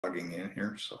Logging in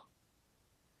here, so.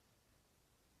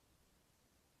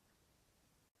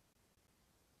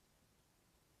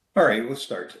 All right, we'll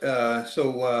start.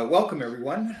 Welcome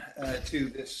everyone to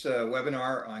this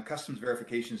webinar on customs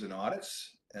verifications and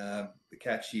audits. The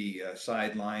catchy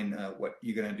sideline, what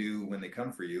you're going to do when they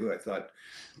come for you. I thought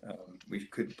we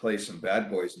could play some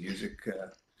Bad Boys music,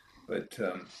 but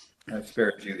I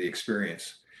spared you the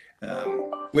experience.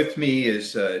 With me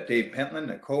is Dave Pentland,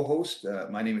 a co-host.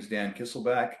 My name is Dan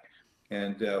Kisselback.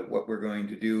 And what we're going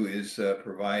to do is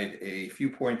provide a few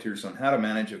pointers on how to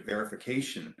manage a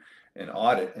verification and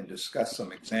audit and discuss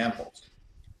some examples.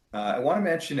 I want to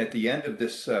mention at the end of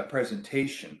this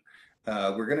presentation,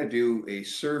 we're going to do a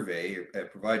survey,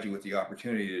 provide you with the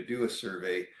opportunity to do a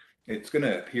survey. It's going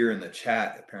to appear in the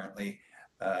chat apparently,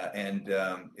 and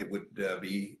it would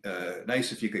be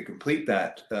nice if you could complete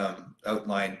that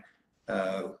outline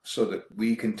so that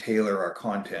we can tailor our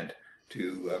content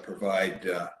to provide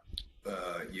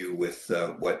you with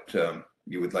what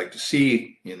you would like to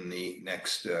see in the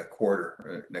next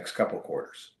quarter, next couple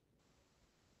quarters.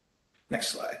 Next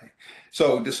slide.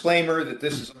 So disclaimer that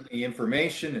this is only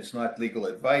information, it's not legal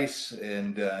advice,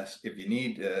 and if you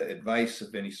need advice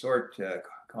of any sort,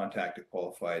 contact a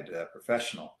qualified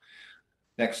professional.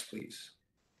 Next, please.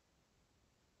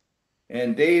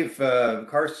 And Dave,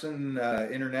 Carson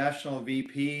International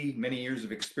VP, many years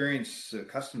of experience,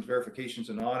 customs verifications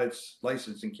and audits,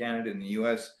 licensed in Canada and the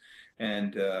US,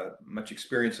 and much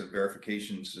experience of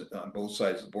verifications on both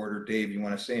sides of the border. Dave, you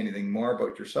want to say anything more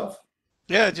about yourself?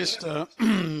 Yeah, just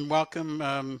welcome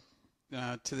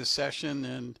to the session,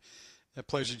 and a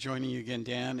pleasure joining you again,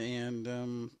 Dan.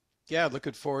 And yeah,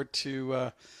 looking forward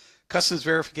to customs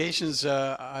verifications.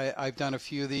 I've done a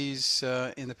few of these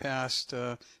in the past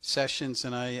sessions,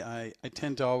 and I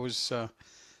tend to always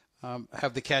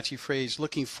have the catchy phrase,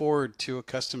 looking forward to a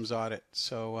customs audit.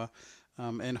 So,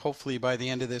 and hopefully by the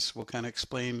end of this, we'll kind of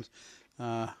explain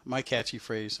my catchy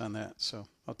phrase on that. So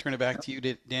I'll turn it back to you,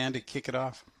 Dan, to kick it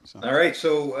off. So. All right.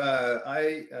 So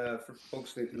for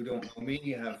folks who don't know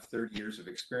me, I have 30 years of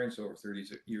experience, over 30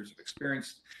 years of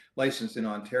experience, licensed in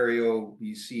Ontario,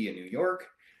 BC, and New York.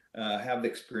 Have the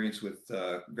experience with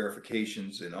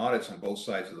verifications and audits on both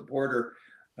sides of the border,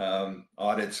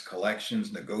 audits,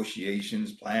 collections,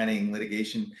 negotiations, planning,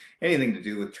 litigation, anything to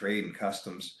do with trade and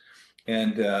customs.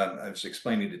 And I was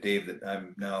explaining to Dave that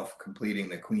I'm now completing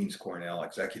the Queen's Cornell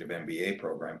Executive MBA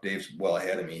program. Dave's well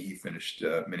ahead of me. He finished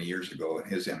many years ago in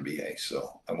his MBA.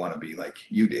 So I want to be like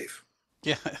you, Dave.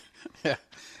 Yeah, yeah.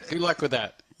 Good luck with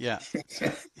that. Yeah.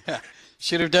 So, yeah.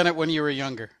 Should have done it when you were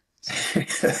younger.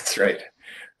 That's right.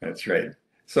 That's right.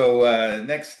 So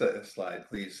next slide,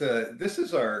 please. This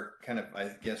is our kind of,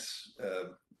 I guess,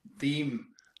 theme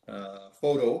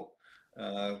photo.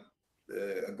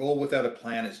 A goal without a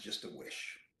plan is just a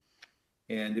wish.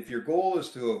 And if your goal is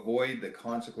to avoid the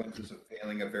consequences of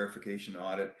failing a verification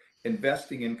audit,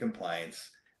 investing in compliance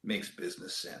makes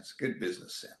business sense, good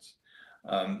business sense.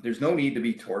 There's no need to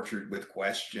be tortured with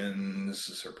questions,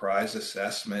 surprise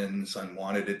assessments,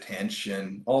 unwanted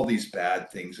attention, all these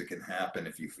bad things that can happen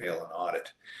if you fail an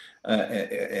audit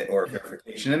or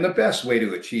verification. And the best way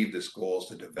to achieve this goal is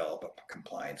to develop a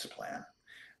compliance plan.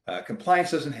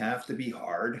 Compliance doesn't have to be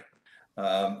hard.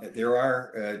 There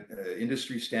are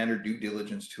industry standard due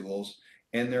diligence tools,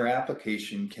 and their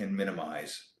application can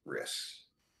minimize risks.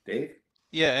 Dave?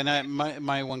 Yeah, and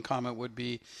my one comment would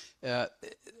be,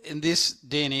 in this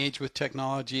day and age with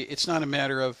technology, it's not a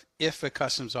matter of if a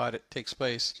customs audit takes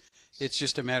place, it's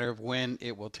just a matter of when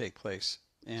it will take place.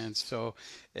 And so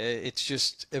it's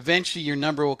just eventually your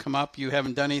number will come up. You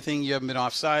haven't done anything, you haven't been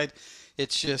offside.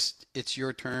 It's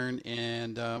your turn,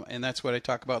 and that's what I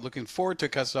talk about. Looking forward to a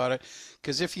customs audit,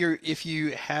 because if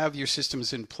you have your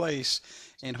systems in place,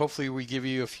 and hopefully we give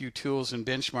you a few tools and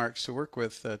benchmarks to work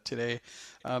with today,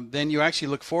 then you actually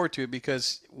look forward to it,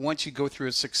 because once you go through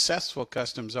a successful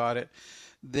customs audit,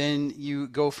 then you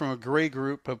go from a gray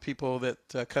group of people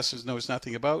that customs knows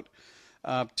nothing about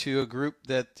to a group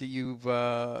that you've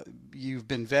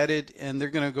been vetted, and they're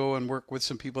going to go and work with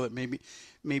some people that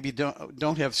maybe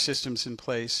don't have systems in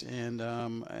place, and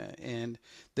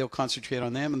they'll concentrate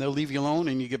on them, and they'll leave you alone,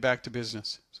 and you get back to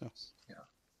business. So yeah.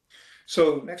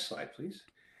 So next slide, please.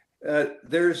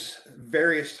 There's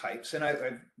various types,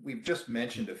 and we've just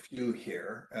mentioned a few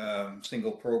here: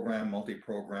 single program,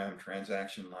 multi-program,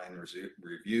 transaction line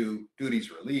review, duties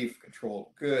relief, controlled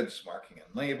goods, marking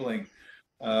and labeling.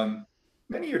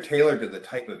 Many are tailored to the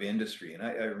type of industry, and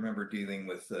I remember dealing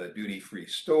with duty-free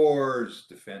stores,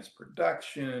 defense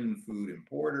production, food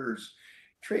importers,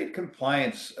 trade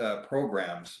compliance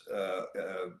programs,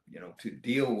 to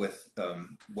deal with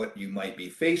what you might be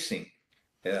facing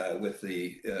with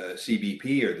the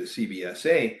CBP or the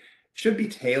CBSA should be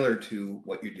tailored to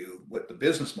what you do, what the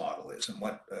business model is, and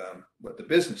what the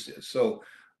business is. So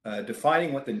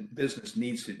defining what the business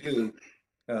needs to do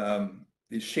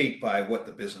is shaped by what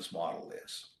the business model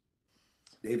is.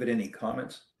 David, any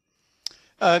comments?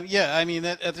 Yeah, I mean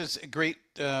that is a great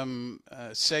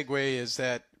segue. Is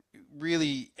that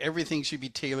really everything should be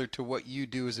tailored to what you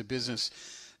do as a business.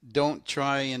 Don't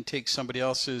try and take somebody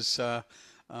else's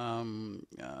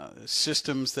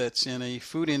systems that's in a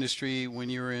food industry when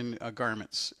you're in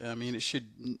garments. I mean, it should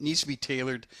needs to be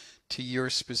tailored to your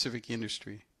specific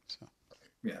industry. So.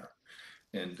 Yeah.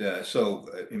 And so,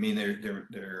 I mean,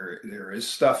 there is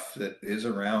stuff that is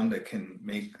around that can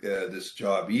make this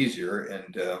job easier.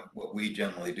 And what we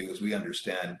generally do is we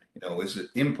understand, is it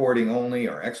importing only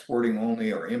or exporting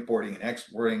only or importing and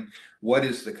exporting? What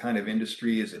is the kind of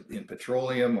industry? Is it in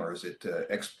petroleum or is it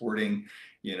exporting,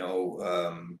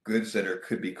 goods that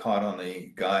could be caught on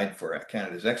the guide for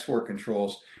Canada's export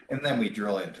controls? And then we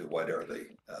drill into what are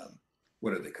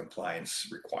the compliance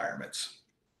requirements.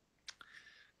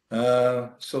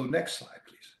 So next slide,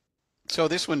 please. So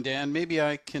this one, Dan, maybe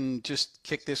I can just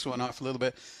kick this one off a little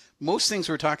bit. Most things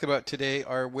we're talking about today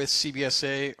are with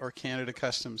CBSA or Canada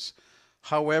Customs.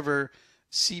 However,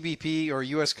 CBP or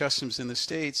U.S. Customs in the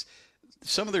States,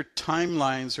 some of their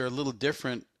timelines are a little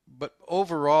different, but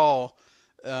overall,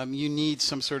 you need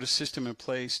some sort of system in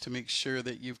place to make sure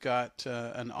that you've got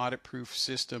an audit-proof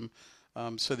system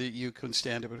so that you can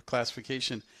stand up a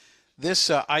classification.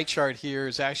 This eye chart here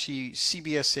is actually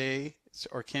CBSA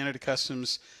or Canada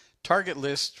Customs target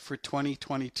list for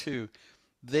 2022.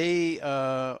 They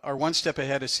are one step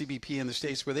ahead of CBP in the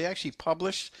States, where they actually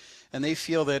publish and they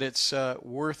feel that it's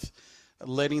worth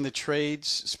letting the trades,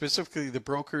 specifically the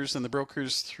brokers and the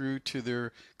brokers through to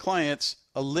their clients,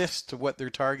 a list of what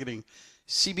they're targeting.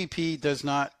 CBP does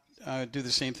not do the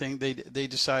same thing. They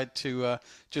decide to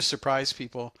just surprise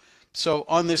people. So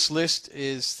on this list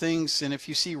is things, and if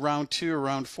you see round 2 or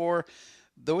round 4,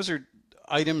 those are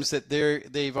items that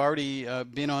they've already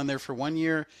been on there for 1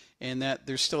 year, and that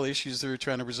there's still issues they're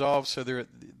trying to resolve. So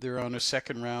they're on a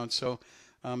second round. So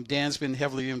Dan's been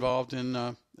heavily involved in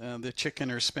the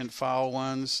chicken or spent fowl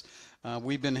ones.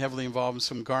 We've been heavily involved in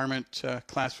some garment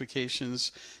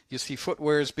classifications. You see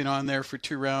footwear has been on there for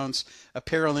 2 rounds.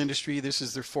 Apparel industry, this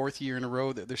is their 4th year in a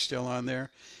row that they're still on there.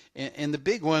 And the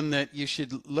big one that you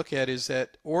should look at is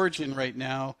that origin right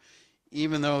now,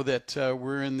 even though that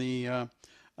we're in the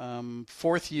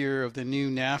 4th year of the new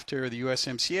NAFTA or the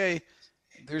USMCA,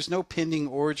 there's no pending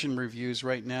origin reviews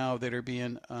right now that are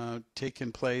being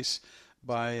taken place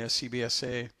by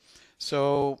CBSA.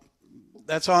 So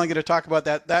that's all I'm going to talk about.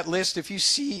 That list,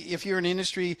 if you're an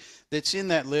industry that's in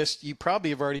that list, you probably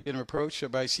have already been approached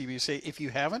by CBSA. If you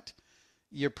haven't,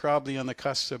 you're probably on the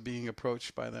cusp of being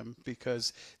approached by them,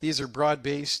 because these are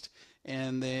broad-based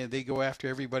and they go after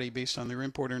everybody based on their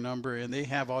importer number, and they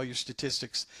have all your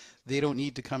statistics. They don't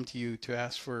need to come to you to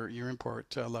ask for your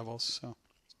import levels. So,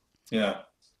 yeah,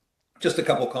 just a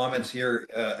couple comments here.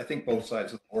 I think both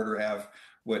sides of the border have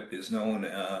what is known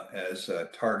as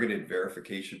targeted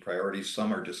verification priorities.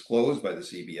 Some are disclosed by the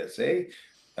CBSA.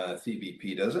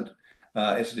 CBP doesn't.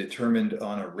 It's determined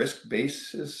on a risk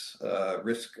basis,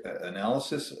 risk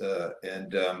analysis,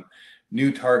 and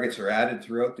new targets are added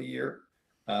throughout the year.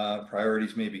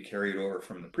 Priorities may be carried over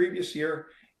from the previous year,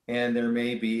 and there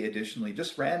may be additionally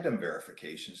just random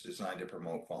verifications designed to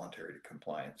promote voluntary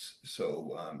compliance.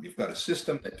 So you've got a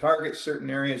system that targets certain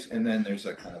areas, and then there's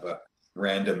a kind of a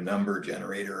random number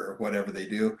generator or whatever they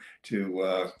do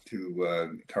to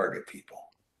target people.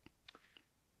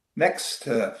 Next,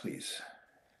 please.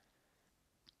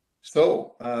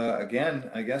 So again,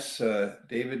 I guess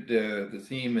David, the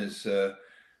theme is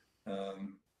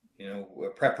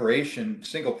preparation.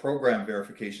 Single program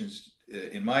verifications,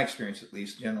 in my experience at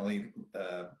least, generally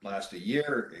last a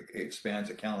year. It expands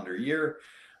a calendar year.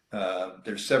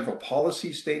 There's several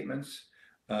policy statements.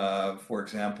 For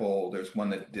example, there's one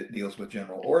that deals with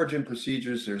general origin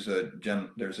procedures. There's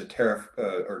a tariff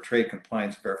or trade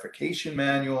compliance verification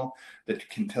manual that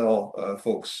can tell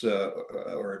folks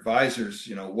or advisors,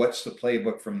 what's the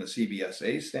playbook from the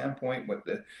CBSA standpoint, what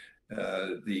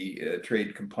the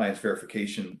trade compliance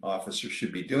verification officer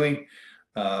should be doing.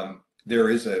 There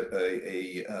is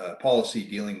a policy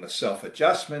dealing with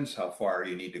self-adjustments, how far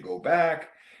you need to go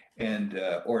back, and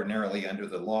ordinarily under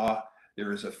the law,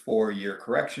 there is a 4-year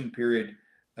correction period,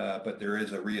 but there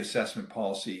is a reassessment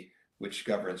policy which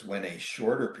governs when a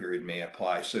shorter period may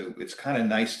apply. So it's kind of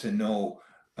nice to know,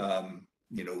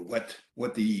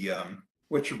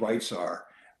 what your rights are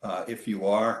if you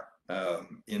are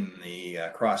in the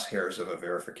crosshairs of a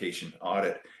verification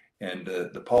audit, and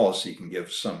the policy can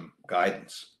give some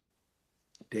guidance.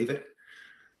 David?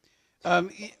 Um,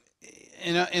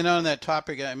 and on that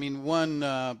topic, I mean, one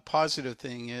positive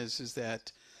thing is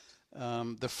that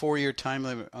the 4-year time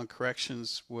limit on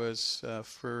corrections was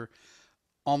for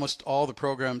almost all the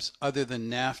programs other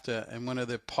than NAFTA. And one of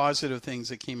the positive things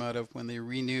that came out of when they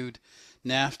renewed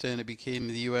NAFTA and it became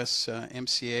the U.S.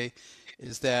 MCA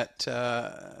is that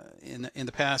in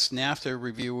the past, NAFTA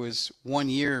review was 1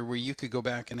 year where you could go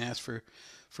back and ask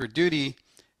for duty.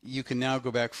 You can now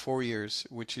go back 4 years,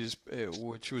 which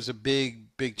was a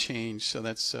big change. So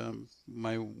that's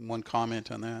my one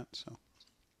comment on that. So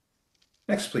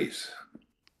Next, please.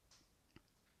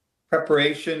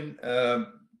 Preparation.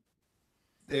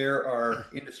 There are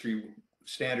industry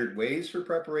standard ways for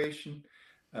preparation.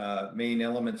 Main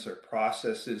elements are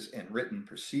processes and written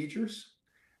procedures.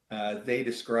 They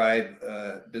describe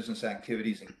business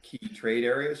activities in key trade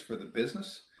areas for the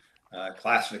business.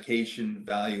 Classification,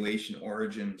 valuation,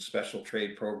 origin, special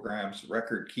trade programs,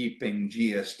 record keeping,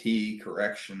 GST,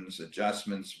 corrections,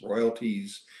 adjustments,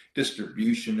 royalties,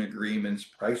 distribution agreements,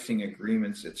 pricing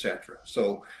agreements, etc.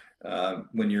 So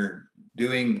when you're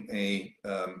doing a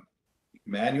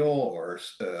manual or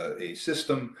a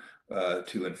system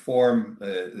to inform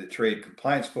the trade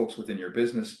compliance folks within your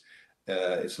business,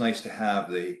 it's nice to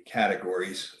have the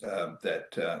categories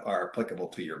that are applicable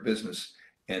to your business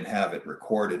and have it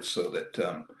recorded so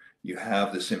that you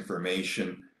have this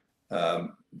information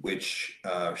which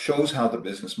shows how the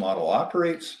business model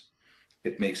operates.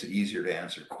 It makes it easier to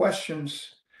answer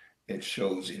questions. It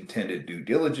shows intended due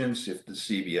diligence if the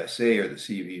CBSA or the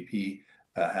CVP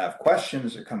have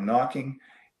questions or come knocking.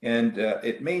 And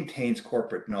it maintains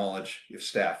corporate knowledge if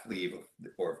staff leave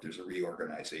or if there's a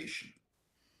reorganization.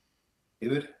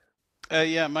 David?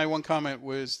 Yeah, my one comment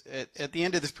was at the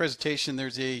end of this presentation,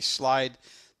 there's a slide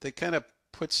that kind of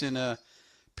puts in a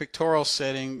pictorial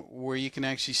setting where you can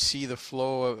actually see the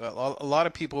flow of a lot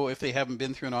of people, if they haven't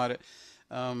been through an audit,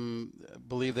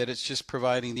 believe that it's just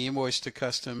providing the invoice to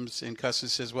customs, and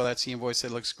customs says, well, that's the invoice,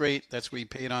 that looks great, that's what you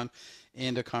paid on,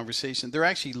 end of conversation. They're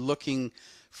actually looking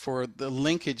for the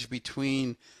linkage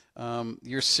between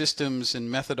your systems and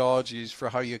methodologies for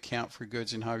how you account for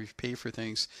goods and how you pay for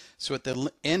things. So at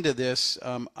the end of this,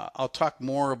 I'll talk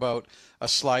more about a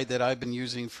slide that I've been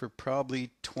using for probably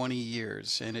 20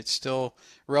 years, and it's still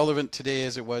relevant today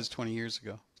as it was 20 years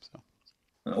ago. So.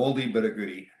 An oldie but a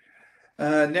goodie.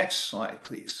 Next slide,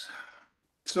 please.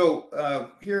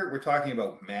 So here we're talking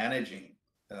about managing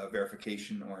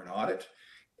verification or an audit.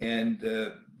 And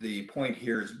the point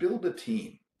here is build a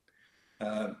team.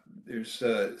 There's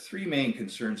three main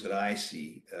concerns that I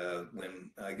see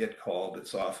when I get called.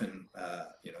 It's often,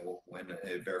 when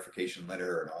a verification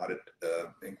letter or an audit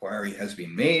inquiry has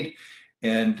been made.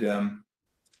 And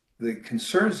the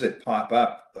concerns that pop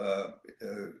up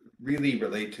really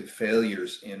relate to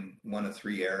failures in one of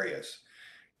three areas.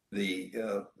 The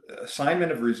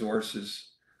assignment of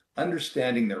resources,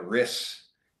 understanding the risks,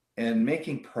 and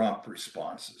making prompt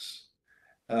responses.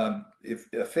 If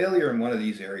a failure in one of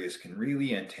these areas can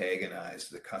really antagonize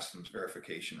the customs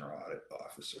verification or audit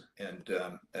officer, and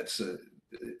that's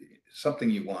something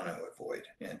you want to avoid,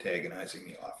 antagonizing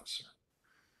the officer.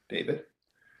 David?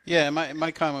 Yeah,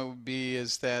 my comment would be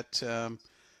is that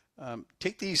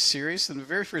take these serious. And the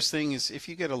very first thing is if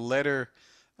you get a letter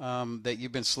that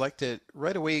you've been selected,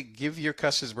 right away give your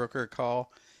customs broker a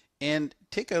call and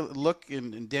take a look.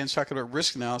 And Dan's talking about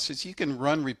risk analysis. You can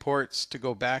run reports to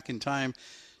go back in time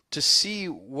to see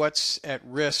what's at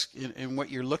risk and what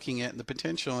you're looking at and the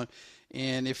potential.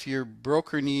 And if your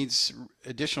broker needs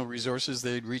additional resources,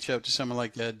 they'd reach out to someone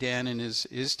like Dan and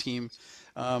his team,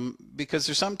 because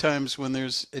there's sometimes when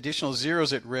there's additional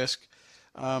zeros at risk,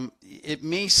 it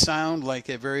may sound like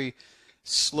a very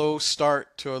slow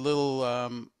start to a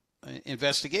little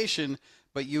investigation,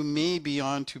 but you may be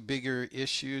on to bigger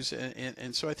issues.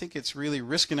 And so I think it's really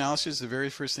risk analysis, the very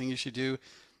first thing you should do,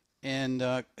 and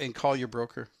call your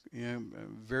broker.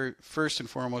 Very first and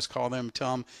foremost, call them,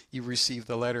 tell them you received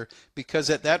the letter, because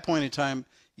at that point in time,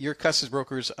 your customs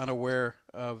broker is unaware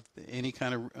of any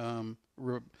kind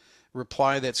of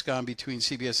reply that's gone between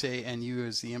CBSA and you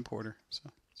as the importer. So.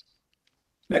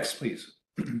 Next, please.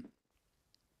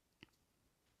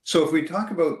 So if we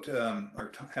talk about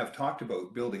have talked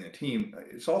about building a team,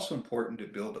 it's also important to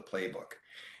build a playbook.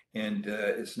 And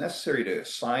it's necessary to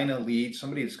assign a lead,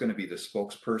 somebody that's going to be the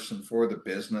spokesperson for the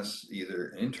business, either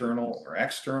internal or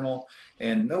external,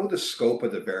 and know the scope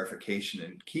of the verification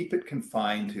and keep it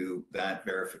confined to that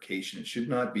verification. It should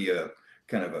not be a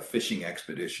kind of a fishing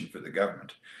expedition for the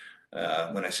government.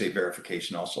 When I say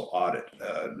verification, also audit,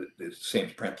 the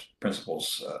same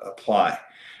principles apply.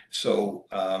 So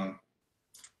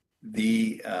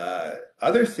the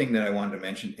other thing that I wanted to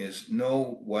mention is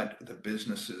know what the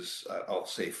business's, I'll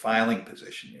say, filing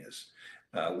position is.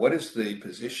 What is the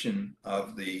position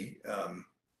of the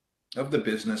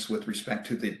business with respect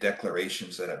to the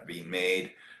declarations that have been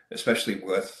made, especially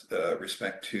with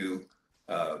respect to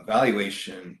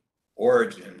valuation,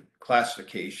 origin,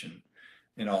 classification,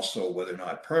 and also whether or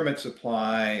not permits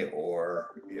apply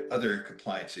or other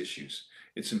compliance issues.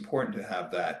 It's important to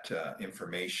have that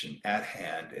information at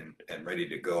hand and ready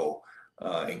to go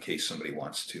in case somebody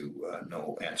wants to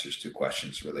know answers to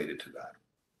questions related to that.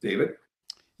 David?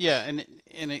 Yeah, and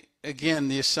again,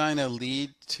 they assign a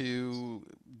lead to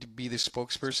be the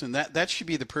spokesperson. That should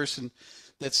be the person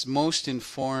that's most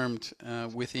informed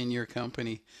within your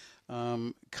company.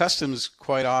 Customs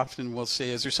quite often will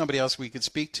say, "Is there somebody else we could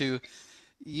speak to?"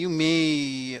 You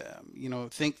may,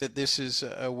 think that this is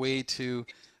a way to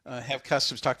have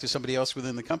customs talk to somebody else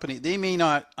within the company. They may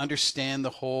not understand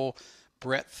the whole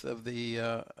breadth of the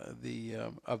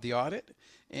audit,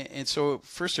 and so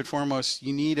first and foremost,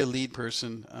 you need a lead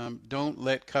person. Don't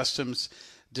let customs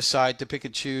decide to pick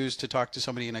and choose to talk to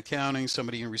somebody in accounting,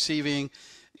 somebody in receiving.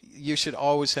 You should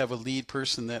always have a lead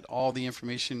person that all the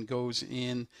information goes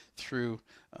in through.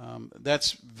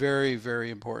 That's very,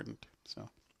 very important. So.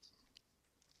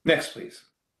 Next, please.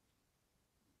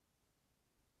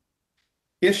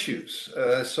 Issues.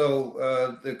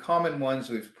 The common ones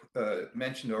we've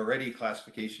mentioned already: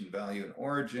 classification, value, and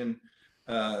origin.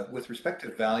 With respect to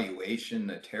valuation,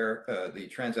 the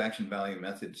transaction value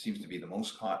method seems to be the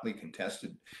most hotly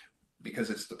contested because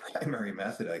it's the primary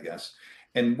method, I guess.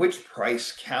 And which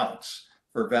price counts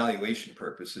for valuation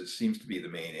purposes seems to be the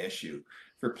main issue.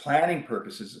 For planning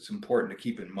purposes, it's important to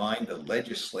keep in mind the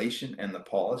legislation and the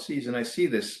policies. And I see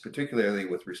this particularly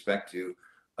with respect to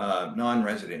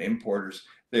non-resident importers.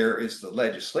 There is the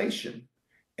legislation,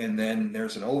 and then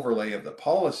there's an overlay of the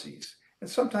policies. And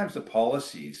sometimes the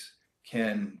policies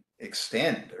can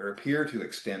extend or appear to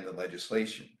extend the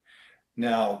legislation.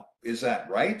 Now, is that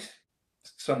right?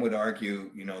 Some would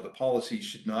argue, the policies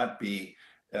should not be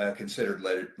considered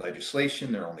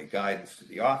legislation. They're only guidance to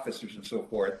the officers and so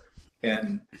forth.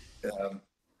 And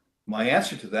my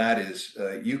answer to that is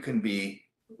you can be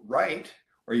right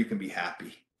or you can be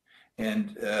happy.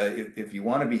 And if you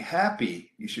want to be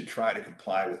happy, you should try to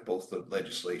comply with both the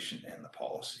legislation and the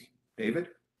policy. David?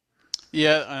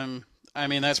 Yeah, I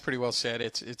mean that's pretty well said.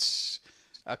 It's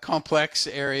a complex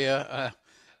area,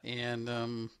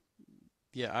 and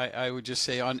yeah, I would just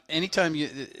say on anytime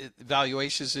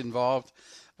valuation is involved,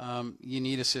 you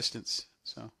need assistance.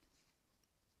 So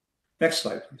Next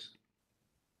slide, please.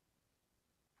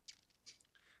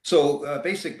 So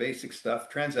basic stuff: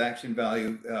 transaction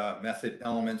value, method,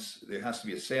 elements. There has to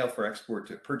be a sale for export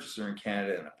to a purchaser in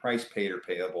Canada and a price paid or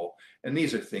payable. And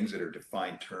these are things that are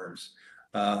defined terms.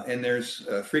 And there's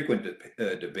frequent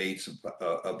debates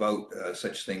about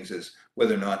such things as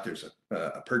whether or not there's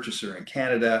a purchaser in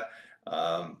Canada.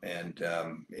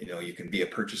 You can be a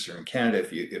purchaser in Canada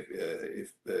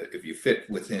if you fit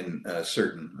within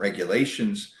certain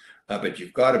regulations. But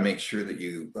you've got to make sure that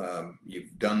you've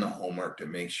done the homework to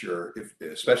make sure,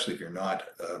 especially if you're not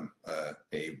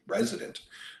a resident,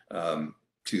 to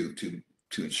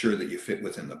ensure that you fit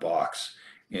within the box.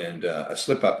 And a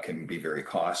slip up can be very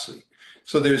costly.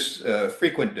 So there's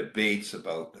frequent debates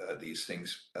about these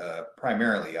things,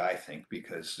 primarily, I think,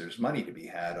 because there's money to be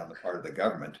had on the part of the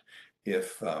government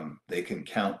if they can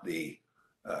count the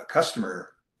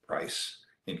customer price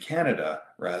in Canada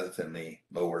rather than the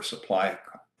lower supply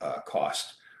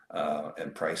cost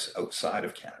and price outside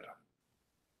of Canada.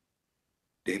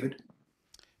 David?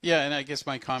 yeah, and I guess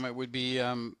my comment would be,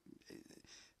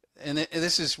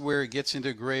 this is where it gets into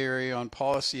a gray area on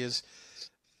policy is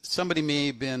somebody may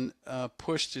have been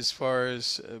pushed as far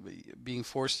as being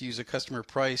forced to use a customer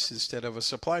price instead of a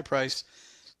supply price,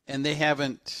 and they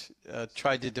haven't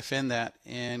tried to defend that,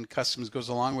 and customs goes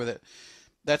along with it.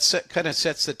 That kind of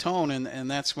sets the tone,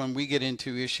 and that's when we get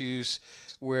into issues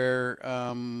where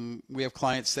we have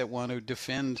clients that want to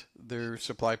defend their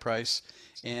supply price,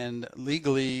 and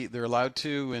legally they're allowed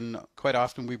to, and quite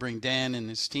often we bring Dan and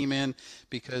his team in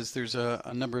because there's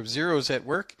a number of zeros at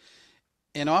work,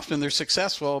 and often they're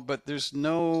successful, but there's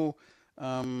nothing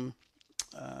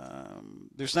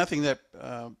that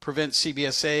prevents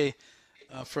CBSA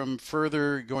from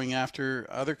further going after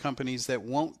other companies that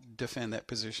won't defend that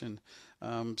position.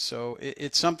 So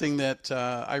it's something that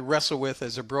I wrestle with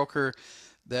as a broker,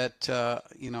 that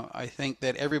I think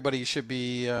that everybody should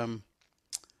be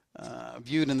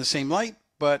viewed in the same light,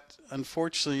 but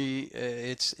unfortunately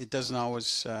it doesn't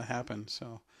always happen.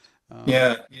 So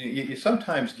Yeah, you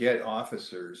sometimes get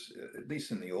officers, at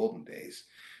least in the olden days,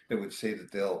 that would say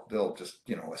that they'll just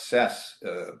assess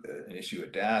an issue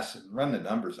of DAS and run the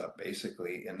numbers up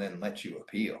basically, and then let you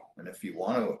appeal. And if you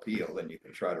want to appeal, then you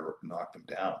can try to knock them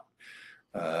down.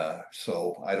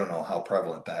 So I don't know how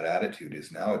prevalent that attitude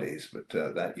is nowadays, but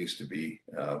that used to be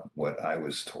what I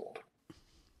was told.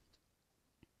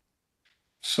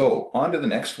 So on to the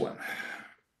next one.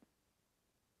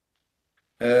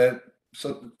 Uh,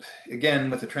 so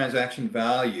again, with the transaction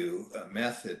value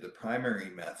method, the primary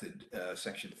method,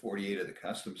 Section 48 of the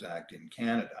Customs Act in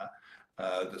Canada,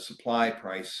 the supply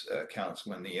price counts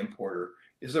when the importer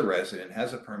is a resident,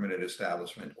 has a permanent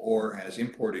establishment, or has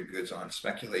imported goods on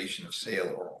speculation of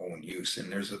sale or own use.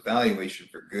 And there's a valuation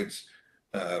for goods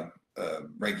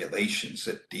regulations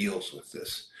that deals with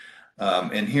this.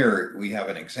 And here we have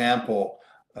an example.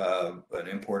 An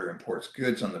importer imports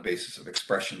goods on the basis of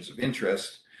expressions of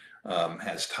interest,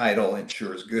 has title,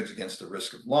 insures goods against the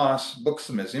risk of loss, books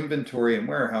them as inventory, and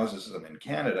warehouses them in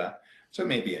Canada. So it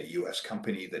may be a US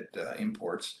company that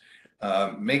imports,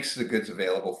 makes the goods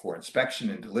available for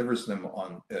inspection and delivers them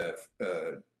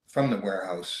from the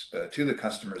warehouse to the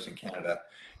customers in Canada.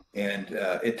 And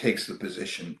it takes the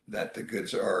position that the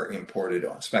goods are imported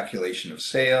on speculation of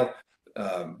sale,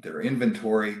 their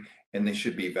inventory, and they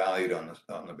should be valued on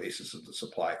the basis of the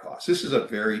supply costs. This is a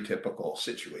very typical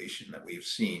situation that we've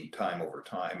seen time over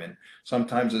time. And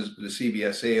sometimes the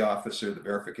CBSA officer, the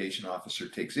verification officer,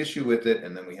 takes issue with it,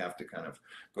 and then we have to kind of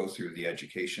go through the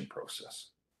education process.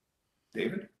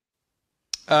 David?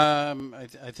 I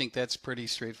think that's pretty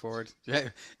straightforward.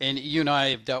 And you and I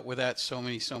have dealt with that so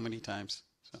many times.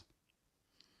 So.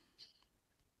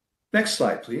 Next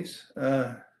slide, please.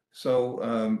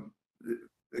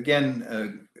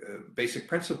 Again, basic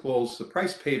principles, the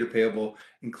price paid or payable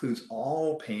includes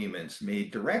all payments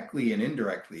made directly and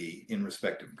indirectly in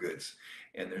respect of goods.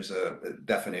 And there's a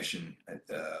definition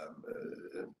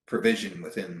provision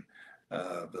within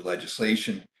the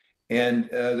legislation. And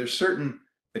there's certain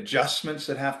adjustments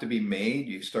that have to be made.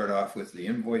 You start off with the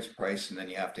invoice price, and then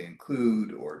you have to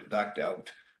include or deduct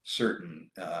out certain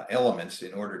elements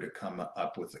in order to come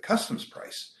up with the customs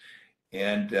price.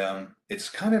 And it's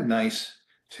kind of nice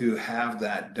to have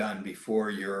that done before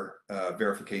your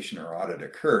verification or audit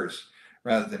occurs,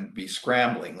 rather than be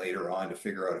scrambling later on to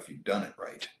figure out if you've done it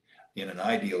right. In an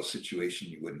ideal situation,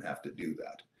 you wouldn't have to do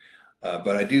that.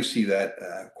 But I do see that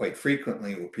quite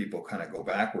frequently where people kind of go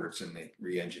backwards and they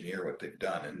re-engineer what they've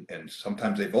done. And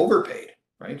sometimes they've overpaid,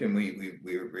 right? And we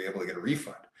were able to get a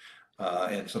refund.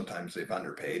 And sometimes they've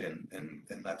underpaid,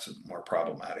 and that's a more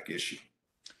problematic issue.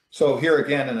 So here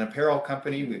again, an apparel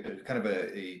company, kind of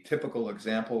a typical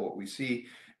example, what we see,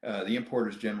 the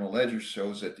importer's general ledger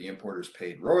shows that the importer's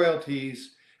paid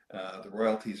royalties. The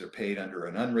royalties are paid under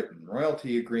an unwritten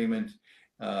royalty agreement.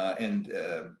 I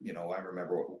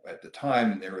remember at the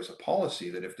time there was a policy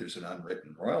that if there's an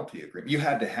unwritten royalty agreement, you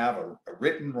had to have a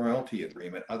written royalty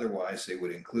agreement, otherwise they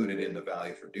would include it in the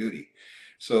value for duty.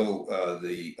 So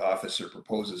the officer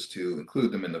proposes to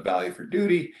include them in the value for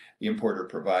duty. The importer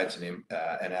provides an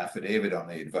affidavit on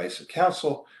the advice of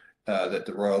counsel that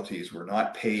the royalties were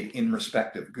not paid in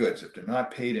respect of goods. If they're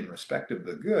not paid in respect of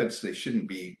the goods, they shouldn't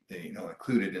be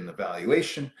included in the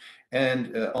valuation.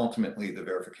 And ultimately, the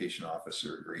verification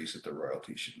officer agrees that the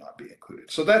royalty should not be included.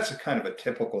 So that's a kind of a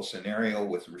typical scenario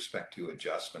with respect to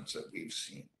adjustments that we've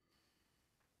seen.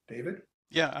 David?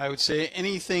 Yeah, I would say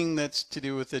anything that's to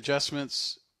do with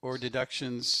adjustments or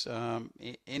deductions,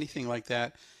 anything like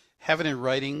that, have it in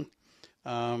writing.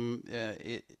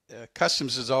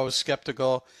 Customs is always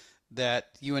skeptical that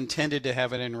you intended to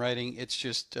have it in writing. It's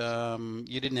just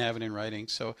you didn't have it in writing.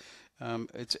 So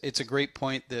it's a great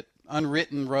point that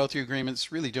unwritten royalty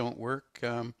agreements really don't work.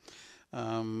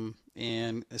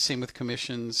 And the same with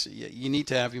commissions. You need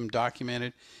to have them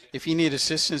documented. If you need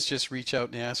assistance, just reach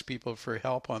out and ask people for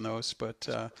help on those. But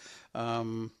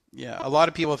yeah, a lot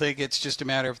of people think it's just a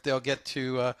matter of they'll get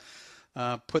to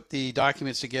put the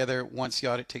documents together once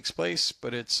the audit takes place,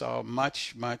 but it's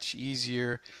much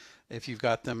easier if you've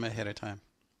got them ahead of time.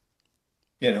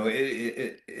 You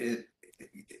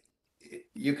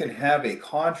can have a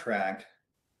contract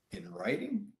in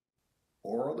writing,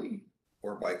 orally,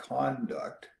 or by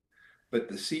conduct, but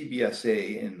the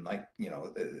CBSA and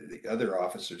the other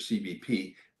officers,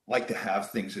 CBP, like to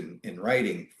have things in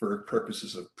writing for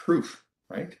purposes of proof,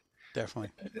 right?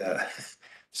 Definitely.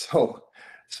 So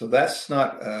that's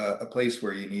not a place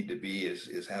where you need to be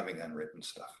is having unwritten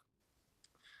stuff.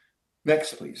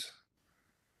 Next, please.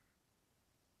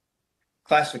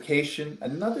 Classification,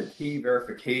 another key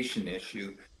verification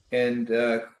issue And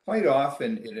quite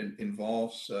often it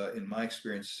involves, in my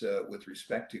experience, with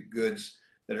respect to goods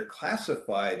that are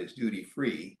classified as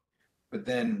duty-free, but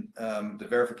then the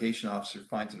verification officer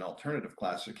finds an alternative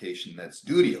classification that's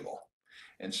dutiable.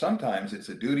 And sometimes it's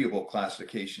a dutiable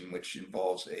classification which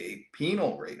involves a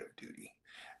penal rate of duty.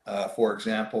 For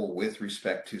example, with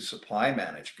respect to supply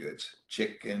managed goods,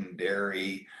 chicken,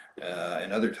 dairy,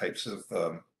 and other types of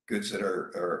goods that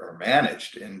are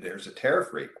managed, and there's a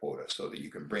tariff rate quota so that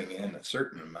you can bring in a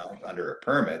certain amount under a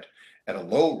permit at a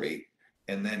low rate,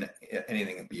 and then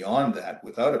anything beyond that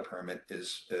without a permit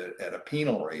is at a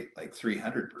penal rate like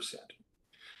 300%.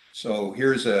 So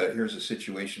here's a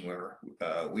situation where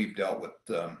we've dealt with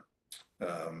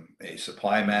a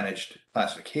supply managed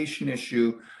classification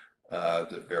issue.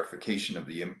 The verification of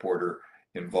the importer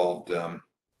involved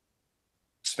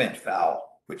spent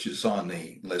fowl, which is on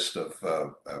the list of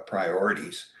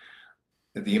priorities.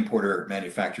 The importer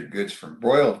manufactured goods from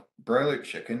broiler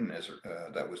chicken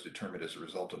that was determined as a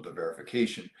result of the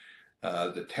verification.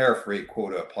 The tariff rate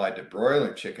quota applied to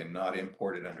broiler chicken not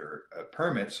imported under a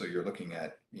permit, so you're looking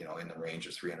at, in the range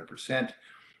of 300%,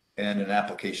 and an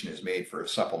application is made for a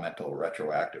supplemental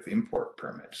retroactive import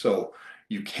permit. So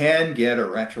you can get a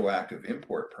retroactive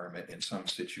import permit in some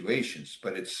situations,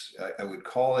 but I would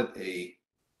call it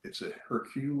it's a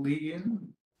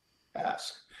Herculean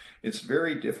task. It's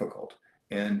very difficult,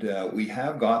 and we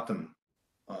have got them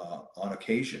on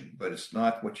occasion, but it's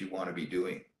not what you want to be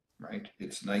doing, right?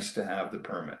 It's nice to have the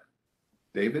permit.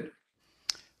 David?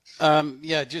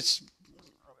 Yeah,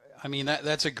 I mean,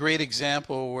 that's a great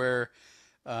example where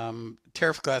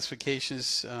tariff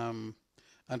classifications,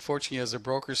 unfortunately, as a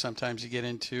broker, sometimes you get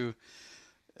into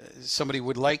somebody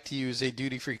would like to use a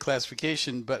duty-free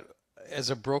classification, but as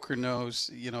a broker knows,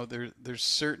 there's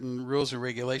certain rules and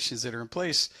regulations that are in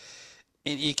place,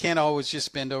 and you can't always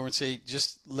just bend over and say,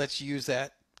 just let's use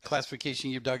that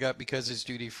classification you've dug up because it's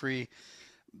duty-free.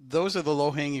 Those are the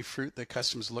low-hanging fruit that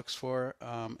customs looks for,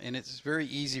 and it's very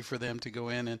easy for them to go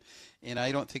in and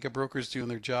I don't think a broker's doing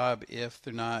their job if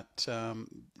they're not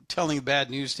telling bad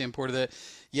news to importer that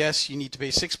yes, you need to pay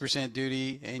 6%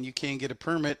 duty and you can't get a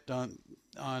permit on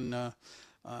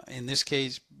in this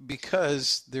case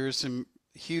because there's some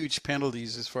huge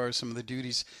penalties as far as some of the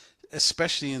duties,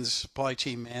 especially in the supply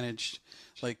chain managed,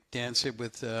 like Dan said,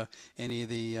 with any of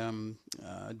the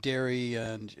dairy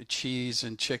and cheese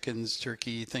and chickens,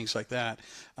 turkey, things like that.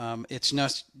 It's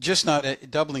not just not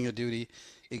doubling a duty.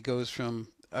 It goes from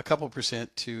a couple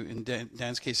percent to, in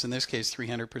Dan's case, in this case,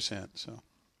 300%. So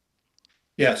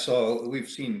Yeah, so we've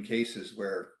seen cases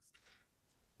where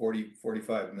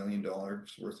 $45 million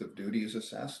worth of duty is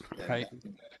assessed, and right.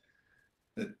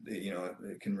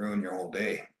 it can ruin your whole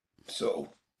day. So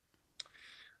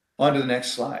on to the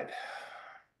next slide.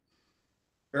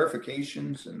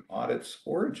 Verifications and audits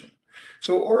origin.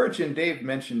 So origin, Dave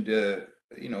mentioned, they're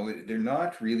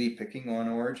not really picking on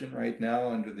origin right now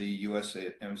under the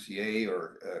USMCA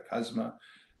or CUSMA,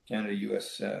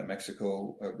 Canada-US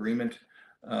Mexico agreement.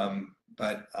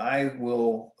 But I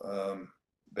will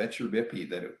bet your bippy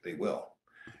that they will.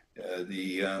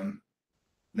 The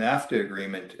NAFTA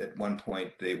agreement, at one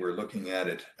point, they were looking at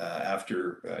it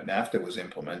after NAFTA was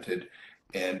implemented,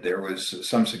 and there was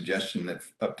some suggestion that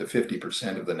up to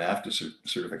 50% of the NAFTA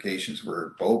certifications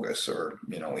were bogus or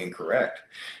incorrect.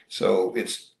 So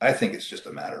I think it's just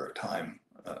a matter of time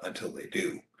until they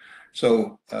do.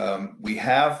 So we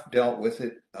have dealt with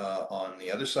it on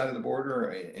the other side of the border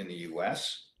in the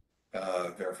U.S.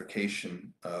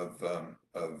 Verification of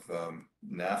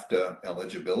NAFTA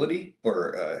eligibility,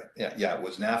 or it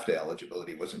was NAFTA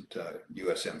eligibility, wasn't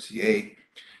USMCA,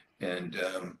 and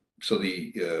so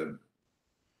the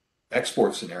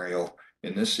export scenario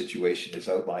in this situation is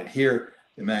outlined here.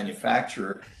 The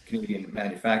Canadian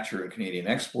manufacturer and Canadian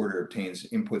exporter obtains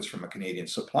inputs from a Canadian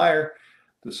supplier.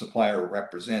 The supplier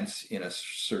represents in a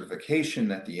certification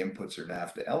that the inputs are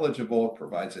NAFTA eligible,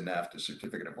 provides a NAFTA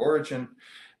certificate of origin.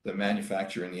 The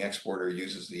manufacturer and the exporter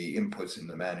uses the inputs in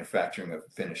the manufacturing of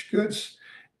finished goods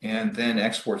and then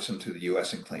exports them to the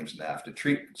US and claims NAFTA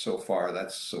treatment. So far,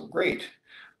 that's so great.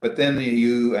 But then the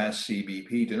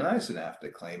USCBP denies the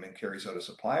NAFTA claim and carries out a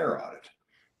supplier audit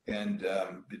and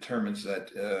determines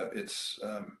that it's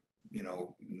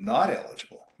not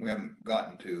eligible. We haven't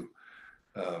gotten to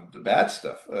the bad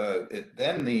stuff.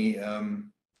 Then the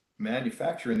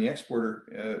manufacturer and the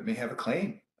exporter may have a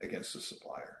claim against the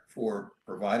supplier for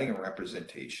providing a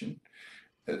representation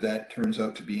that turns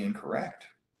out to be incorrect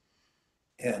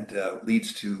and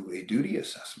leads to a duty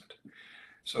assessment.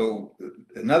 So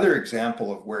another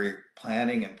example of where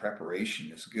planning and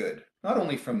preparation is good, not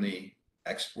only from the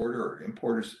exporter or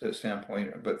importer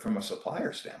standpoint, but from a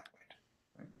supplier standpoint.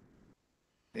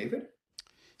 David?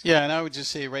 Yeah, and I would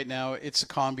just say right now it's a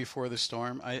calm before the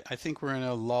storm. I think we're in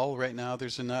a lull right now.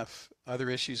 There's enough other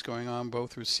issues going on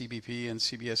both with CBP and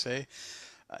CBSA.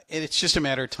 And it's just a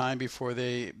matter of time before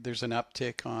there's an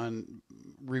uptick on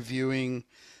reviewing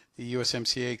the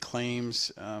USMCA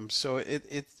claims. So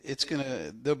it's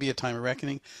gonna there'll be a time of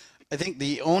reckoning. I think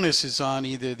the onus is on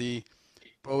either the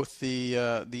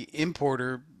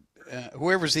importer,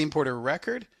 whoever's the importer of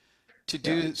record, to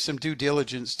Yeah, do some due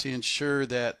diligence to ensure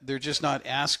that they're just not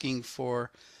asking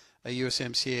for a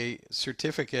USMCA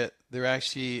certificate. They're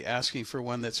actually asking for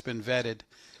one that's been vetted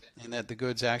and that the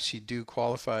goods actually do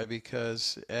qualify,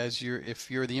 because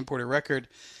if you're the importer record,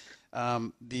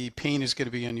 the pain is going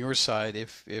to be on your side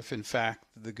if in fact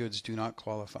the goods do not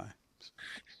qualify.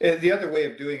 The other way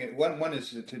of doing it, one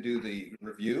is to do the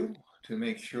review to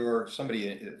make sure somebody,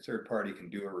 a third party, can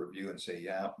do a review and say,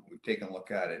 yeah, we've taken a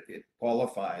look at it. It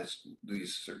qualifies.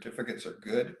 These certificates are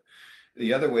good.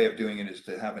 The other way of doing it is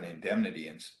to have an indemnity,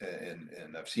 and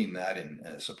I've seen that in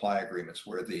supply agreements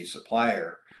where the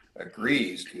supplier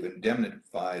agrees to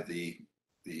indemnify the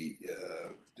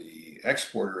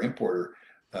exporter importer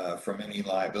from any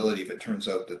liability if it turns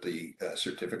out that the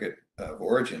certificate of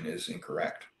origin is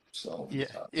incorrect. So Yeah,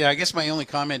 yeah. I guess my only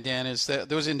comment, Dan, is that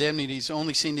those indemnities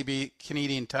only seem to be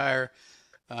Canadian Tire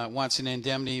wants an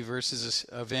indemnity versus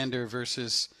a vendor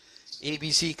versus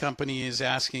ABC company is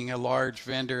asking a large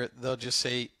vendor. They'll just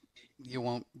say, "You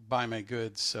won't buy my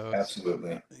goods." So,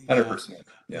 absolutely, yeah, 100%, yeah,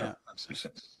 yeah.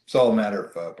 100%. It's all a matter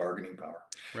of bargaining power.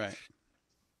 Right.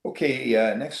 Okay,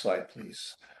 next slide,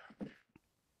 please.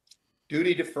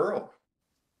 Duty deferral,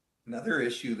 another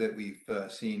issue that we've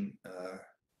seen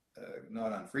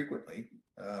not unfrequently.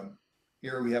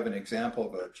 Here we have an example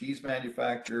of a cheese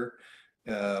manufacturer.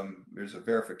 There's a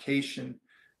verification.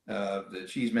 The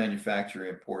cheese manufacturer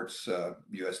imports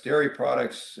U.S. dairy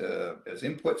products as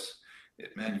inputs.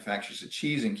 It manufactures the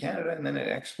cheese in Canada and then it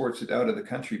exports it out of the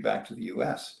country back to the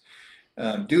U.S.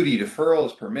 Duty deferral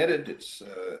is permitted. It's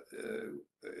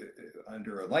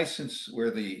under a license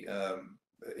where the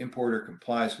importer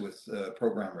complies with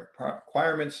program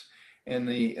requirements, and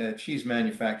the cheese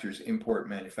manufacturers import,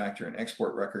 manufacture, and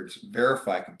export records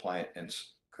verify compliance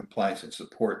and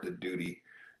support the duty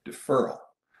deferral.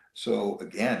 So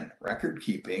again, record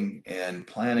keeping and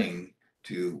planning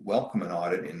to welcome an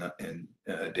audit in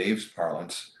Dave's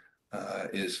parlance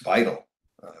is vital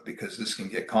because this can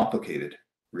get complicated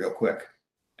real quick.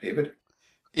 David?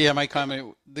 Yeah, my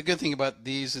comment. The good thing about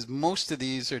these is most of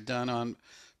these are done on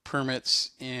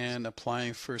permits and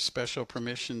applying for special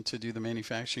permission to do the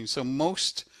manufacturing. So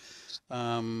most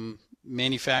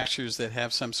manufacturers that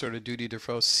have some sort of duty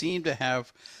deferral seem to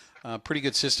have pretty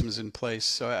good systems in place.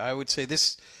 So I would say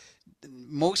this,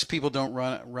 most people don't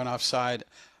run offside.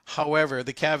 However,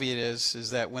 the caveat is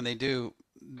that when they do,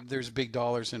 there's big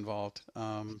dollars involved.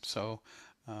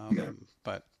 Yeah.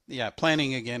 But yeah,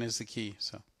 planning again is the key.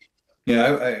 So. Yeah,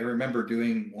 I remember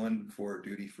doing one for a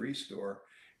duty-free store,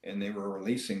 and they were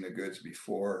releasing the goods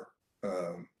before,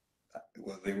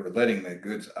 well, they were letting the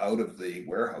goods out of the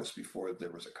warehouse before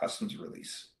there was a customs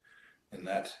release, and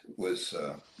that was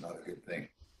not a good thing.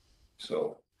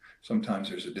 So sometimes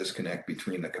there's a disconnect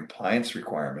between the compliance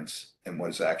requirements and what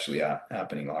is actually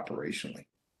happening operationally.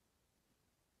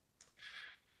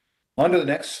 On to the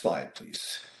next slide,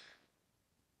 please.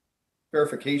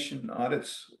 Verification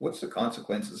audits. What's the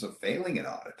consequences of failing an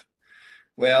audit?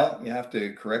 Well, you have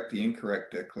to correct the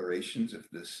incorrect declarations if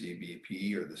the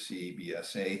CBP or the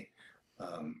CBSA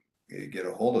get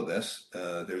a hold of this.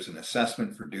 There's an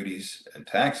assessment for duties and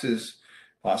taxes,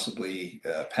 possibly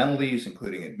penalties,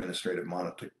 including administrative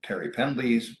monetary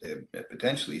penalties,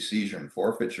 potentially seizure and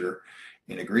forfeiture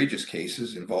in egregious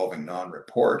cases involving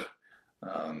non-report.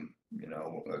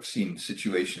 I've seen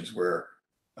situations where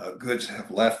goods have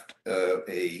left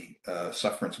a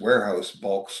sufferance warehouse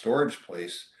bulk storage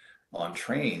place on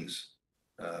trains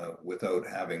without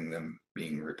having them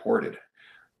being reported.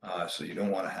 So you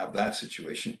don't want to have that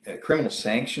situation. Criminal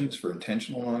sanctions for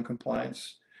intentional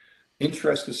noncompliance,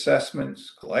 interest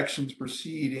assessments, collections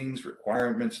proceedings,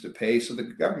 requirements to pay. So the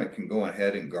government can go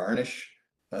ahead and garnish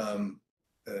um,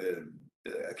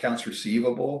 accounts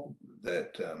receivable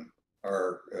that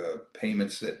are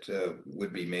payments that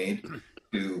would be made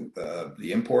to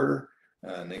the importer.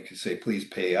 And they could say, please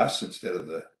pay us instead of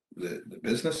the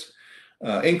business.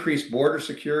 Increased border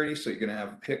security, so you're going to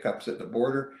have hiccups at the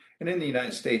border. And in the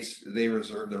United States, they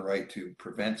reserve the right to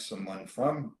prevent someone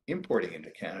from importing into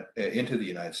Canada, into the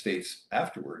United States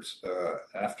afterwards,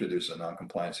 after there's a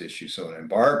non-compliance issue, so an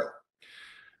embargo.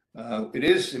 It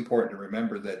is important to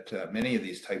remember that many of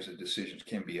these types of decisions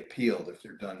can be appealed if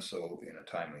they're done so in a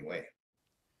timely way.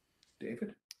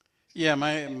 David? Yeah,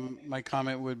 my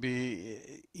comment would be,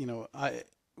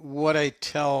 what I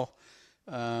tell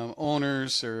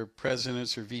owners or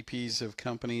presidents or VPs of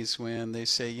companies when they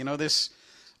say,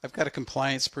 I've got a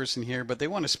compliance person here, but they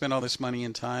want to spend all this money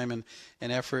and time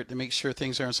and effort to make sure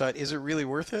things are on site. Is it really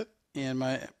worth it? And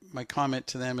my comment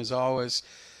to them is always,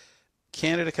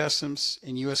 Canada Customs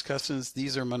and U.S. Customs,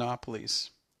 these are monopolies.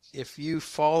 If you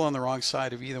fall on the wrong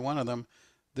side of either one of them,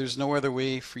 there's no other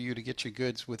way for you to get your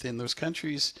goods within those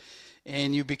countries,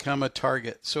 and you become a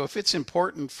target. So if it's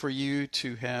important for you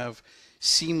to have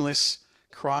seamless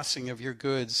crossing of your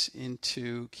goods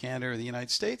into Canada or the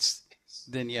United States,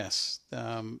 then yes,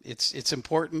 it's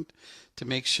important to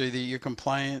make sure that you're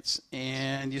compliant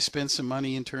and you spend some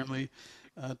money internally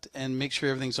and make sure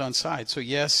everything's on side. So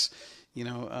yes,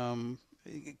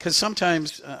 because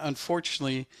sometimes,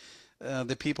 unfortunately,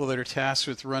 the people that are tasked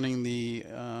with running the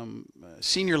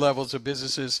senior levels of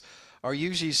businesses are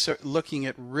usually looking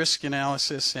at risk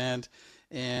analysis and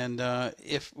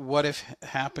if what if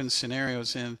happens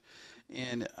scenarios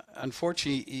and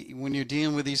unfortunately when you're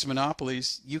dealing with these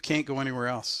monopolies you can't go anywhere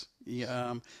else.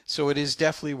 So it is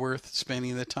definitely worth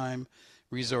spending the time,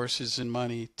 resources, and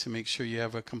money to make sure you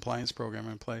have a compliance program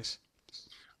in place.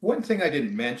 One thing I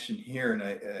didn't mention here, and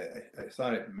I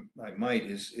thought I might,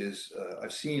 is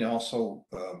I've seen also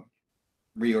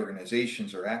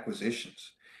reorganizations or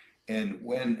acquisitions. And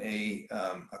when a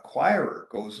acquirer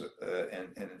goes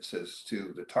and it says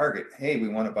to the target, hey, we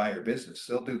want to buy your business,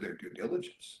 they'll do their due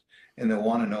diligence and they'll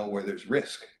want to know where there's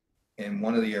risk. And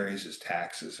one of the areas is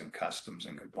taxes and customs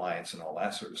and compliance and all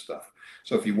that sort of stuff.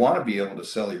 So if you want to be able to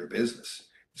sell your business,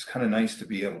 it's kind of nice to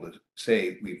be able to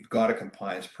say, we've got a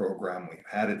compliance program, we've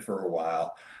had it for a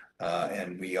while,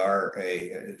 and we are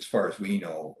as far as we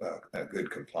know, a good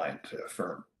compliant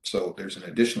firm. So there's an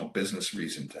additional business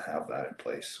reason to have that in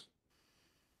place.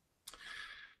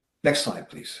 Next slide,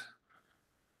 please.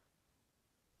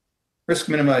 Risk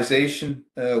minimization.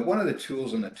 One of the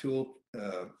tools in the tool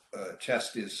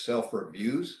chest is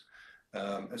self-reviews,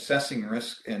 assessing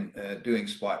risk and doing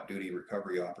spot duty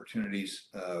recovery opportunities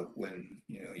when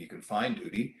you can find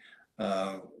duty.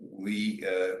 We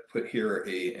put here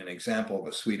an example of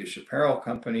a Swedish apparel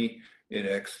company. It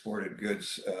exported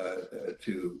goods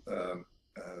to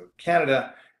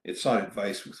Canada. It sought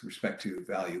advice with respect to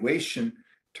valuation.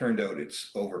 Turned out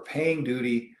it's overpaying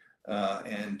duty,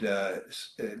 and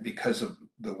because of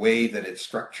the way that it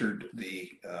structured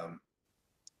the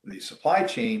supply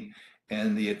chain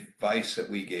and the advice that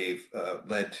we gave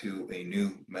led to a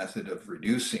new method of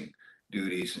reducing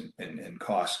duties and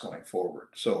costs going forward.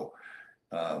 So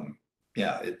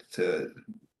yeah, it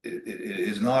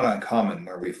is not uncommon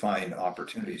where we find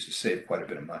opportunities to save quite a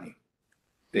bit of money.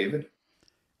 David?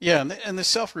 Yeah, and the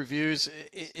self reviews,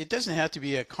 it doesn't have to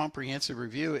be a comprehensive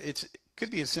review. It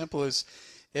could be as simple as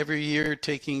every year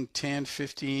taking 10,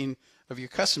 15 of your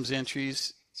customs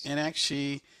entries and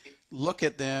actually look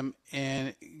at them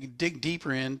and dig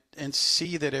deeper in and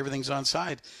see that everything's on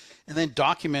side and then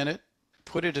document it,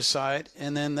 put it aside,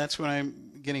 and then that's when I'm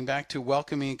getting back to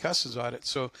welcoming a customs audit.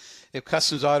 So if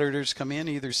customs auditors come in,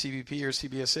 either CBP or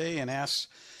CBSA, and ask,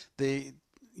 they,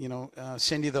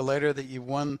 send you the letter that you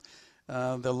won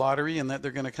the lottery and that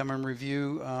they're going to come and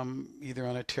review either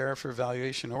on a tariff or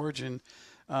valuation origin.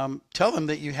 Tell them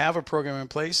that you have a program in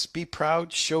place. Be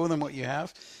proud, show them what you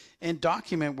have, and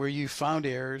document where you found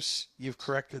errors, you've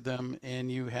corrected them,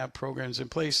 and you have programs in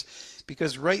place.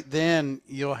 Because right then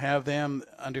you'll have them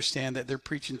understand that they're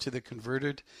preaching to the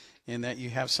converted and that you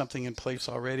have something in place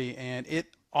already. And it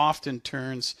often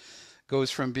goes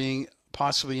from being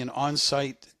possibly an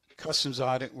on-site customs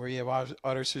audit where you have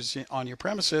auditors on your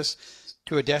premises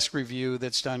to a desk review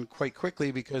that's done quite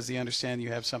quickly because they understand you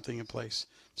have something in place.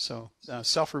 So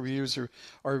self-reviews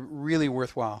are really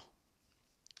worthwhile.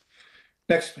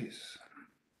 Next, please.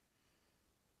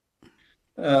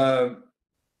 Uh,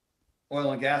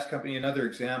 Oil and gas company, another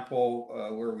example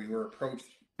where we were approached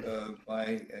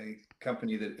by a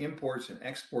company that imports and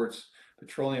exports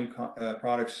petroleum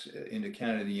products into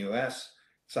Canada and the US.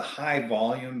 It's a high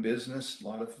volume business, a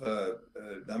lot of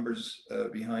numbers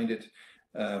behind it.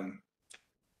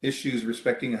 Issues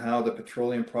respecting how the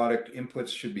petroleum product inputs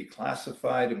should be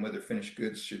classified and whether finished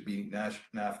goods should be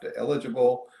NAFTA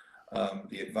eligible.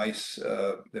 The advice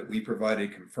that we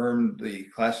provided confirmed the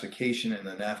classification and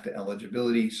the NAFTA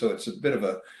eligibility. So it's a bit of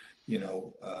a,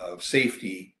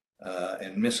 safety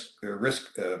and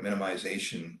risk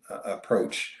minimization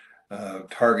approach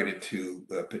targeted to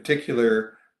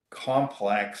particular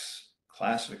complex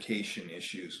classification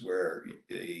issues where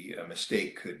a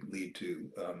mistake could lead to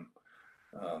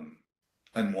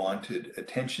unwanted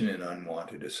attention and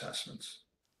unwanted assessments.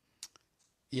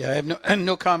 Yeah, I have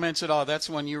no comments at all. That's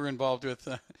one you were involved with,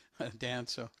 Dan.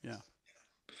 So yeah.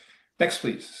 Next,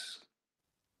 please.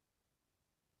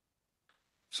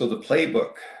 So the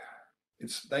playbook.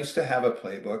 It's nice to have a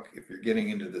playbook if you're getting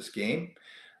into this game.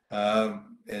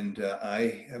 And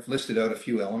I have listed out a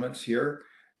few elements here.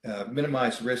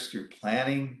 Minimize risk through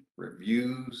planning,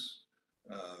 reviews,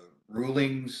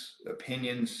 rulings,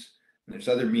 opinions. And there's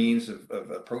other means of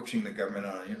approaching the government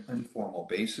on an informal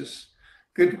basis.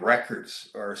 Good records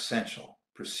are essential.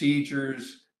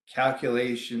 Procedures,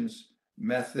 calculations,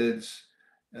 methods,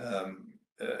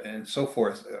 and so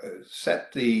forth.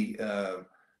 Set the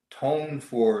tone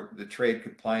for the trade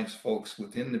compliance folks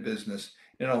within the business.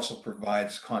 It also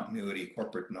provides continuity,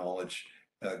 corporate knowledge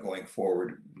going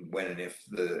forward when and if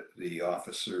the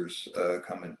officers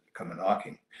come and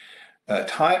knocking.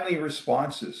 Timely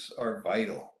responses are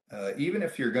vital. Even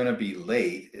if you're going to be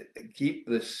late, keep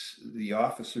the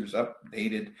officers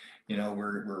updated. You know,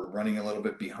 we're running a little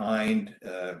bit behind.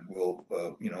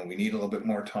 We need a little bit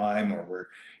more time, or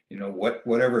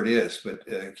whatever it is. But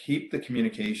keep the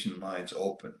communication lines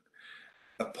open.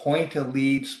 Appoint a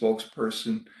lead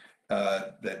spokesperson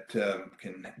that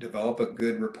can develop a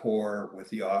good rapport with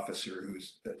the officer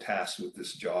who's tasked with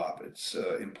this job. It's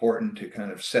important to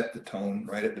kind of set the tone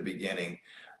right at the beginning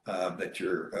that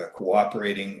you're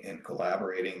cooperating and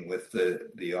collaborating with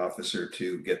the officer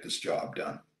to get this job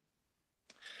done.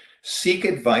 Seek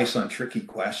advice on tricky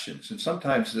questions. And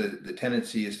sometimes the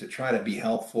tendency is to try to be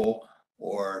helpful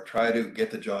or try to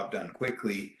get the job done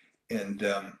quickly. And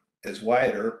as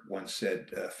Wyatt Earp once said,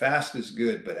 fast is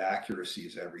good, but accuracy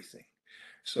is everything.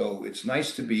 So it's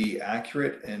nice to be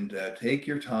accurate and take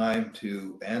your time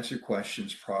to answer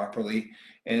questions properly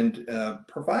and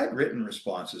provide written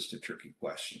responses to tricky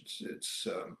questions.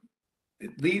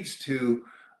 It leads to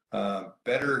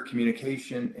better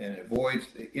communication and avoids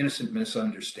innocent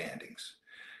misunderstandings.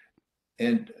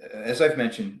 And as I've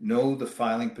mentioned, know the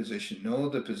filing position, know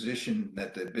the position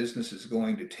that the business is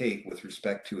going to take with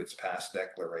respect to its past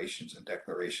declarations and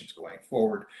declarations going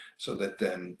forward, so that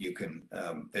then you can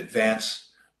advance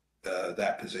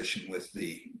that position with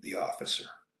the officer.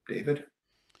 David?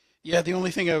 Yeah, the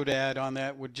only thing I would add on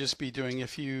that would just be doing,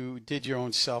 if you did your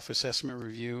own self-assessment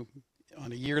review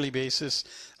on a yearly basis,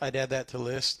 I'd add that to the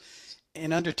list.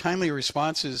 And under timely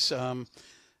responses,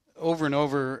 over and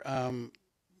over,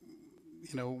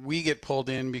 we get pulled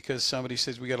in because somebody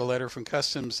says we got a letter from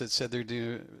customs that said they're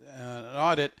doing an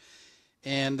audit,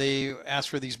 and they ask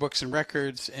for these books and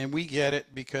records, and we get it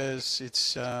because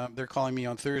it's they're calling me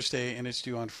on Thursday and it's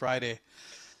due on Friday.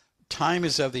 Time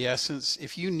is of the essence.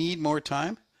 If you need more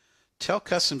time, tell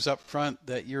customs up front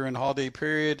that you're in holiday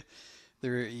period.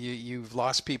 You've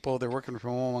lost people. They're working from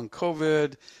home on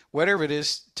COVID, whatever it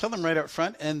is. Tell them right up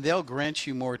front, and they'll grant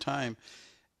you more time.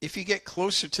 If you get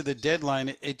closer to the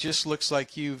deadline, it just looks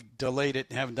like you've delayed it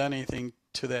and haven't done anything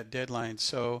to that deadline.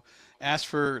 So ask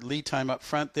for lead time up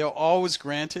front. They'll always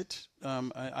grant it.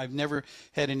 I've never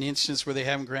had an instance where they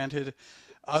haven't granted,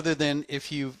 other than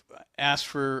if you've asked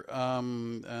for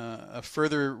a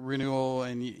further renewal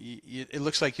and it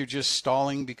looks like you're just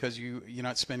stalling because you're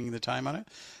not spending the time on it.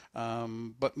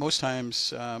 But most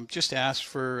times, just ask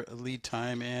for lead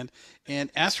time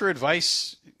and ask for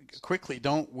advice quickly.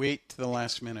 Don't wait to the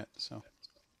last minute. So.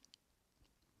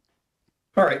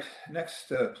 All right,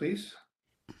 next, please.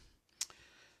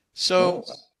 So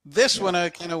this one I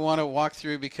kind of want to walk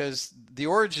through because the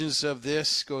origins of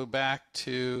this go back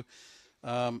to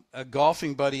a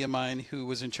golfing buddy of mine who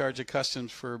was in charge of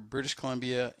customs for British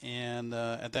Columbia and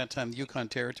at that time the Yukon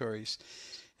Territories.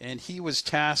 And he was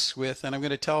tasked with, and I'm going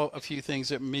to tell a few things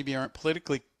that maybe aren't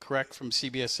politically correct from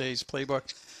CBSA's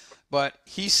playbook, but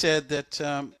he said that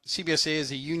CBSA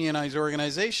is a unionized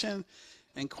organization,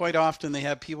 and quite often they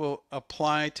have people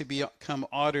apply to become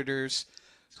auditors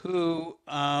who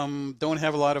don't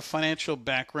have a lot of financial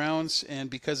backgrounds,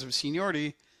 and because of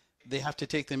seniority, they have to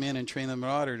take them in and train them as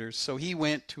auditors. So he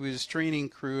went to his training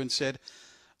crew and said,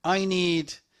 I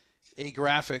need a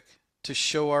graphic to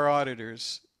show our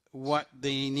auditors what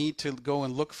they need to go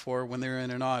and look for when they're in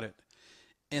an audit.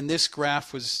 And this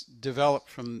graph was developed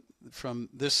from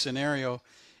this scenario,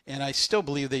 and I still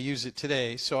believe they use it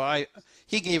today. So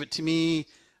he gave it to me.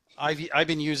 I've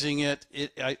been using it.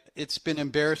 It's been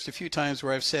embarrassed a few times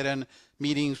where I've sat in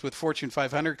meetings with Fortune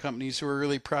 500 companies who are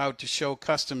really proud to show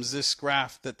customs this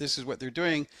graph, that this is what they're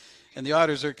doing, and the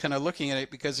auditors are kind of looking at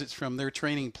it because it's from their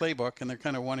training playbook, and they're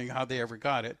kind of wondering how they ever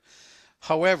got it.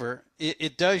 However,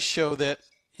 it does show that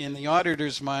in the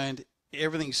auditor's mind,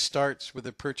 everything starts with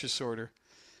a purchase order.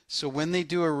 So when they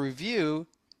do a review,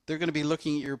 they're going to be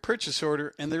looking at your purchase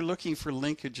order, and they're looking for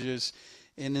linkages.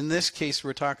 And in this case,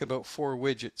 we're talking about 4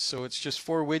 widgets. So it's just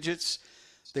 4 widgets.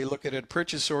 They look at a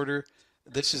purchase order.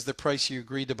 This is the price you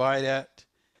agreed to buy it at.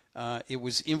 It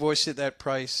was invoiced at that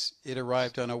price. It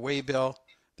arrived on a way bill.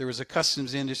 There was a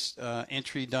customs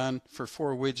entry done for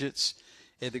 4 widgets.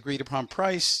 At the agreed upon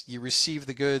price, you received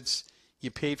the goods, you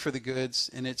paid for the goods,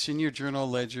 and it's in your journal,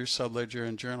 ledger, subledger,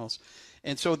 and journals.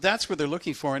 And so that's what they're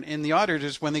looking for. And the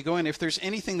auditors, when they go in, if there's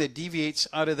anything that deviates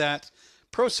out of that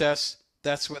process,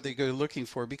 that's what they go looking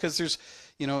for. Because there's,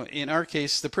 in our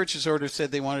case, the purchase order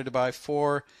said they wanted to buy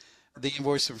 4. They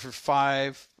invoiced them for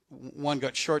 5. One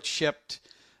got short shipped.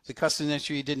 The customs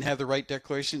entry didn't have the right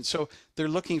declaration. So they're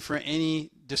looking for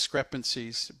any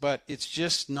discrepancies, but it's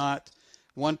just not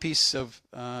one piece of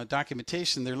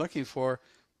documentation they're looking for.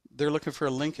 They're looking for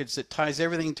a linkage that ties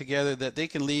everything together, that they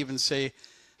can leave and say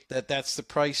that that's the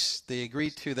price they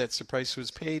agreed to, that's the price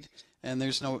was paid, and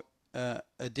there's no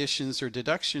additions or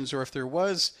deductions, or if there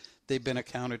was, they've been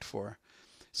accounted for.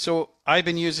 So I've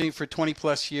been using it for 20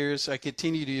 plus years. I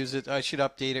continue to use it. I should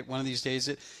update it one of these days.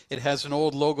 It has an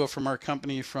old logo from our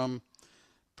company from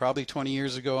probably 20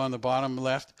 years ago on the bottom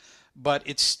left, but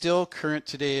it's still current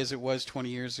today as it was 20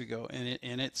 years ago.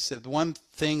 And it's the one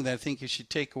thing that I think you should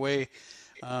take away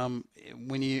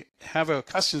when you have a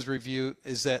customs review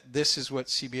is that this is what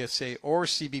CBSA or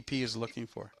CBP is looking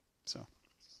for. So.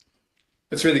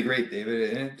 That's really great,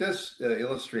 David. And it does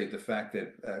illustrate the fact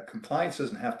that compliance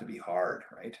doesn't have to be hard,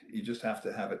 right? You just have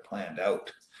to have it planned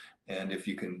out. And if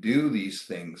you can do these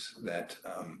things that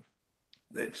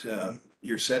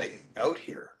you're setting out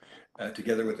here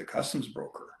together with a customs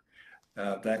broker,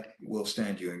 that will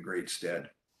stand you in great stead.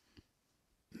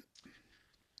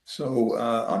 So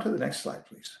on to the next slide,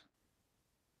 please.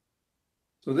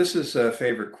 So this is a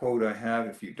favorite quote I have.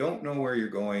 If you don't know where you're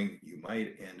going, you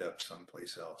might end up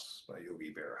someplace else, by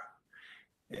Yogi Berra.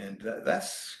 And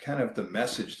that's kind of the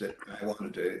message that I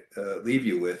wanted to leave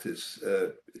you with is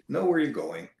know where you're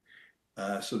going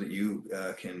so that you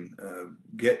can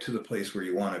get to the place where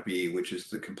you want to be, which is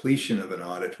the completion of an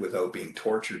audit without being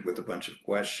tortured with a bunch of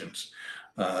questions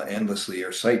endlessly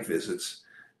or site visits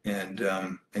and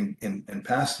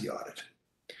pass the audit.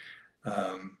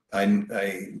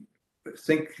 I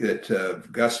think that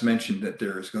Gus mentioned that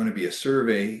there is going to be a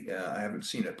survey. I haven't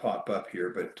seen it pop up here,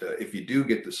 but if you do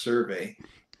get the survey,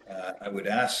 I would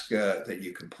ask that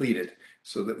you complete it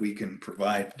so that we can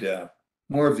provide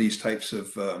more of these types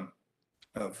of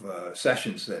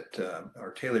sessions that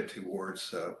are tailored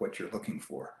towards what you're looking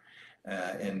for,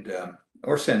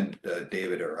 or send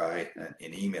David or I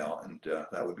an email, and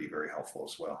that would be very helpful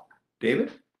as well.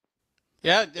 David?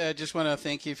 Yeah, I just want to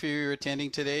thank you for your attending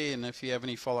today. And if you have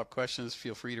any follow-up questions,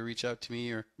 feel free to reach out to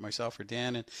me or myself or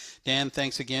Dan. And Dan,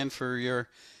 thanks again for your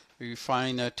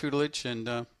fine tutelage,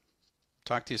 and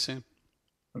talk to you soon.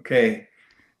 Okay.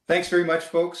 Thanks very much,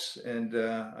 folks. And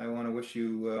I want to wish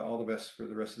you all the best for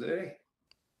the rest of the day.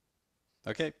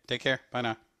 Okay, take care. Bye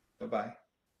now. Bye-bye.